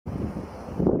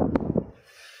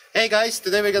Hey guys,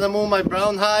 today we're gonna move my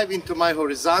brown hive into my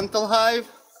horizontal hive.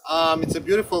 It's a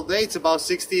beautiful day, it's about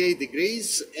 68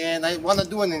 degrees, and I wanna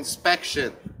do an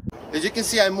inspection. As you can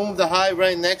see, I moved the hive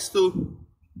right next to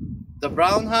the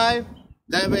brown hive.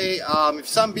 That way, if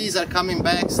some bees are coming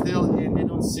back still and they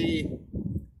don't see,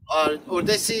 or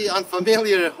they see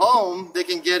unfamiliar home, they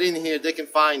can get in here, they can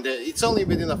find it. It's only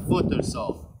within a foot or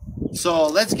so. So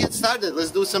let's get started,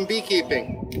 let's do some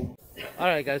beekeeping.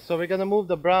 Alright guys, so we're gonna move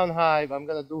the brown hive. I'm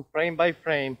gonna do frame by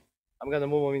frame. I'm gonna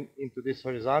move them into this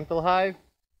horizontal hive,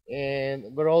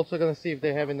 and we're also gonna see if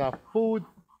they have enough food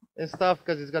and stuff,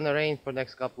 because it's gonna rain for the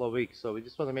next couple of weeks, so we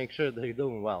just want to make sure they're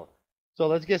doing well. So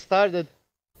let's get started.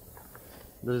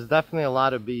 There's definitely a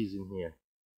lot of bees in here.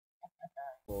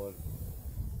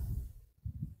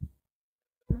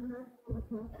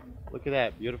 Look at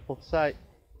that beautiful sight.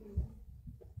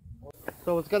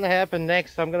 So what's gonna happen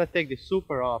next, I'm gonna take the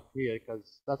super off here,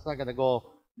 because that's not gonna go.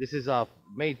 This is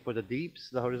made for the deeps,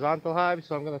 the horizontal hive,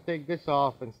 so I'm gonna take this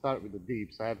off and start with the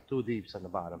deeps. I have 2 deeps on the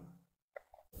bottom.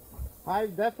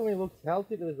 Hive definitely looks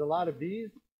healthy. There's a lot of bees.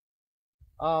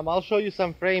 I'll show you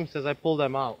some frames as I pull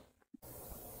them out.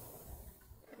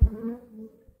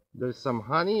 There's some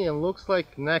honey and looks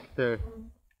like nectar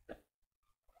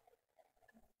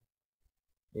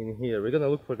in here. We're gonna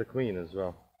look for the queen as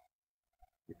well.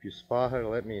 If you spot her,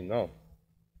 let me know.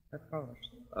 Of course.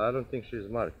 I don't think she's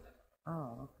marked.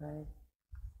 Oh, okay.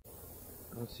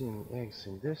 I don't see any eggs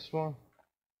in this one.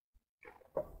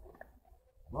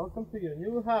 Welcome to your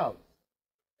new house.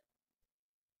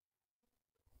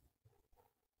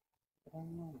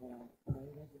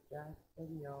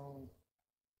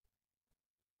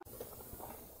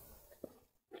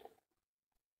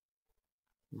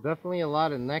 Definitely a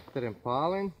lot of nectar and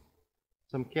pollen.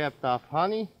 Some capped off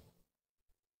honey.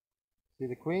 See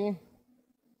the queen?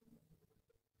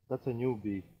 That's a new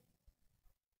bee.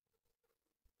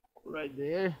 Right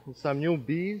there. And some new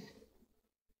bees.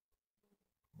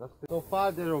 So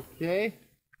far they're okay.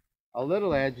 A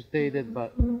little agitated,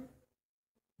 but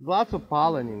lots of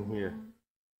pollen in here.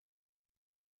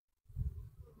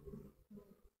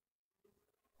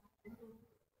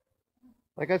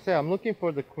 Like I said, I'm looking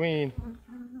for the queen.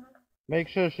 Make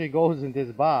sure she goes in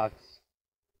this box,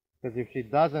 because if she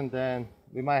doesn't, then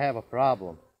we might have a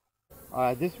problem.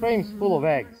 This frame's full of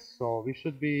eggs, so we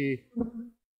should be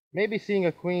maybe seeing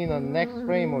a queen on the next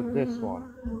frame or this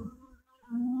one.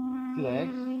 See the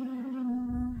eggs?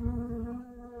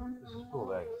 This is full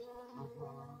of eggs.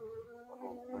 The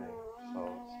whole frame. So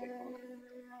let's take a look at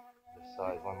this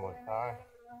side one more time.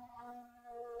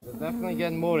 They're definitely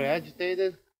getting more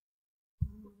agitated.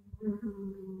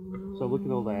 So look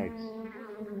at all the eggs.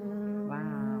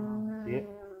 Wow. See it?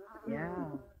 Yeah.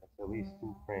 That's at least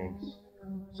 2 frames.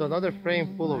 So another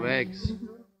frame full of eggs.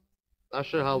 Not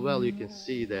sure how well you can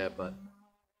see that, but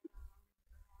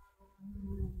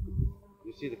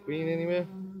you see the queen anywhere?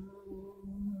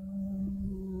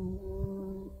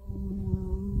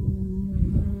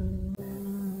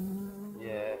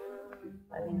 Yeah.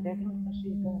 I think definitely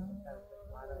she's going to have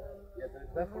Yeah, there's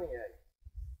definitely eggs.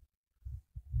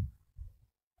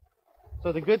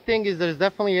 So the good thing is there's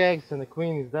definitely eggs, and the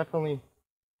queen is definitely.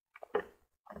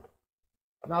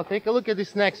 Now take a look at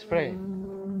this next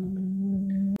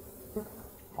frame.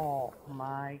 Oh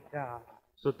my God.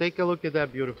 So take a look at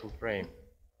that beautiful frame.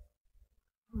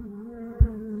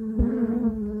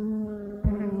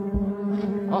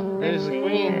 Oh, there's the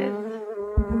queen.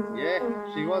 Yeah,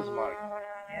 she was marked.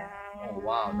 Yeah. Oh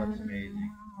wow, that's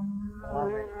amazing.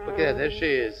 Love it. Look at that, there she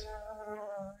is.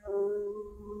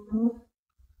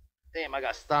 Damn, I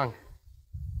got stung.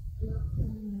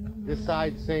 This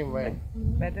side, same way.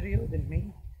 Better you than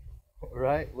me.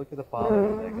 Right? Look at the pollen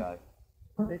on that guy.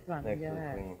 This one, Next to the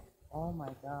yeah. queen. Oh my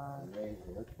God.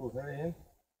 Amazing. Let's pull her in.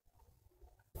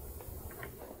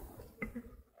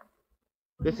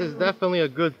 This is definitely a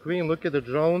good queen. Look at the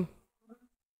drone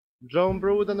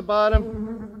brood on the bottom.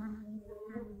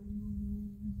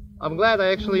 I'm glad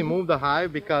I actually moved the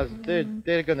hive, because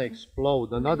they're gonna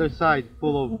explode. Another side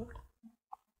full of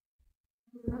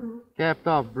capped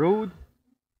off brood.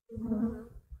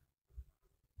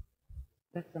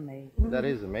 That's amazing. That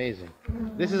is amazing.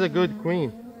 This is a good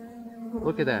queen.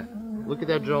 Look at that. Look at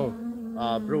that drone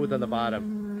brood on the bottom.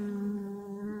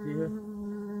 See her?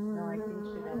 No, I think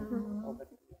she does. Oh, but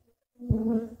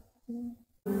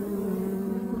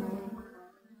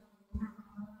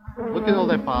Look at all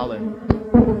that pollen.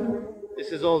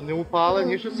 This is all new pollen.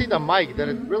 You should see the mic.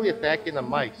 They're really attacking the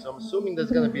mic. So I'm assuming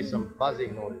there's gonna be some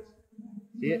buzzing noise.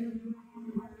 See it?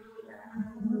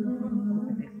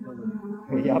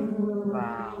 Yep.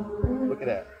 wow. Look at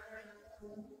that.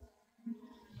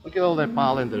 Look at all that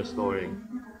pollen they're storing.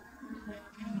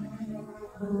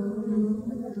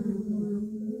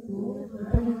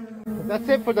 That's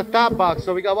it for the top box.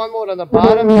 So we got one more on the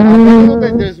bottom. I don't know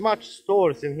that there's much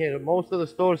stores in here. Most of the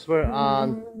stores were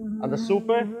on the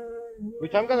super,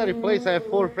 which I'm gonna replace. I have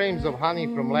 4 frames of honey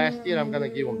from last year. I'm gonna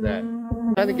give them that.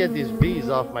 I'm trying to get these bees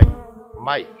off my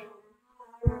mic.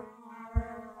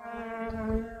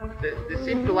 They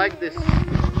seem to like this.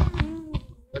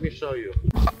 Let me show you.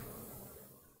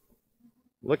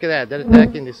 Look at that. They're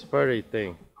attacking this furry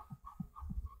thing.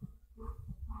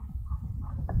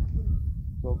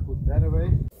 So put that away.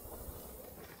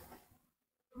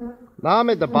 Now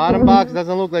I'm at the bottom box.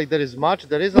 Doesn't look like there is much.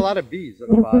 There is a lot of bees on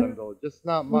the bottom though. Just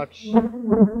not much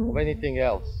of anything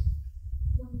else.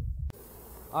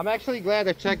 I'm actually glad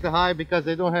I checked the hive because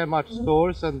they don't have much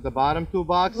stores on the bottom 2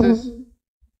 boxes.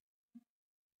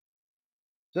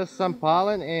 Just some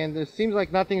pollen, and it seems like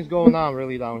nothing's going on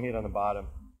really down here on the bottom.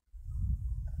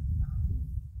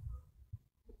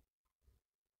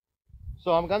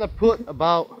 So I'm gonna put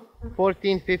about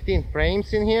 14-15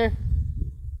 frames in here.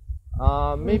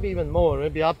 Maybe even more,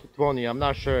 maybe up to 20, I'm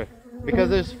not sure. Because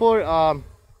there's 2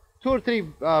 or 3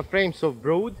 frames of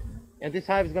brood, and this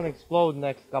hive is gonna explode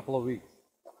next couple of weeks.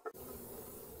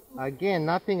 Again,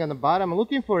 nothing on the bottom. I'm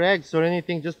looking for eggs or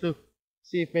anything just to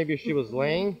see if maybe she was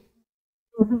laying.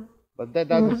 But that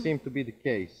doesn't seem to be the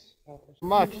case.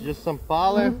 Much, just some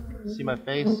pollen. See my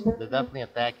face? They're definitely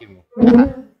attacking me.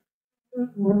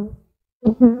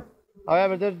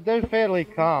 However, they're fairly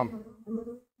calm.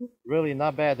 Really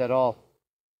not bad at all.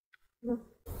 It's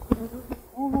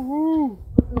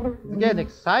getting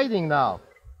exciting now.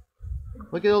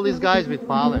 Look at all these guys with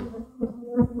pollen.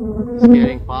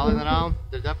 Scaring pollen around.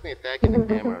 They're definitely attacking the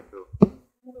camera too.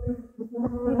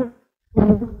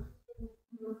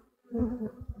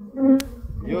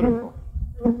 Beautiful.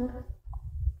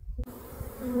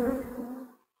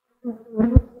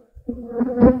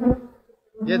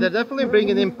 Yeah, they're definitely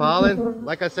bringing in pollen.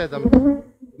 Like I said, I'm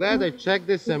glad I checked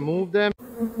this and moved them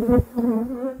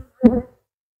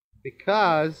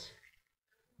because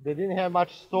they didn't have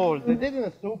much stores. They did in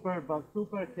a super, but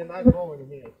super cannot go in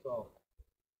here, so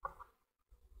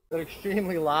they're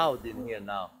extremely loud in here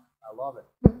now. I love it.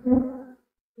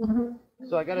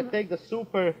 So I gotta take the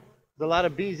super, there's a lot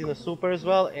of bees in the super as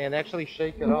well, and actually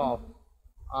shake it off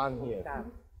on here.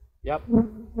 Yep.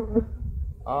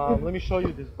 Let me show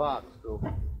you this box too.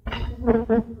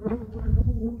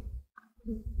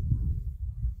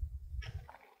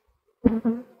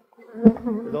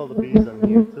 With all the bees on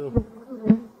here too.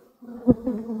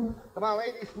 Come on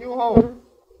ladies, new home.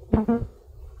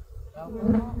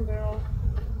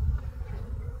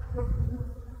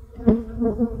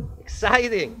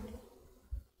 Exciting.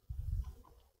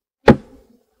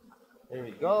 There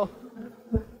we go.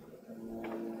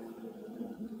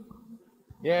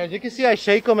 Yeah, as you can see, I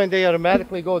shake them and they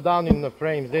automatically go down in the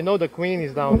frames. They know the queen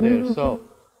is down there. So,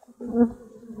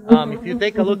 if you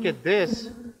take a look at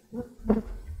this,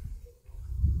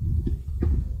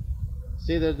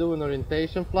 see they're doing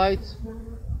orientation flights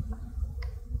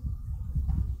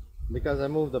because I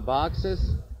moved the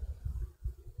boxes.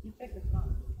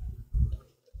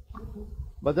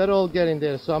 But they're all getting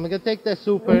there. So I'm gonna take that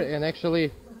super and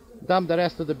actually dump the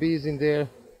rest of the bees in there,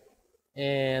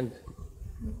 and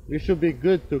we should be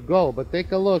good to go. But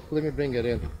take a look. Let me bring it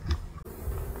in.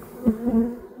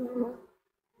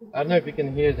 I don't know if you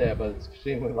can hear that, but it's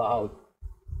extremely loud.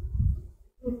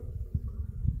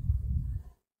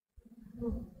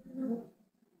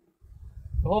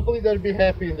 Hopefully they'll be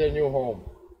happy in their new home.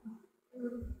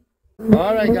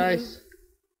 Alright guys,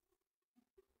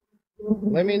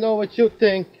 let me know what you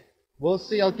think. We'll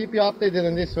see. I'll keep you updated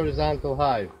on this horizontal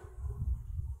hive.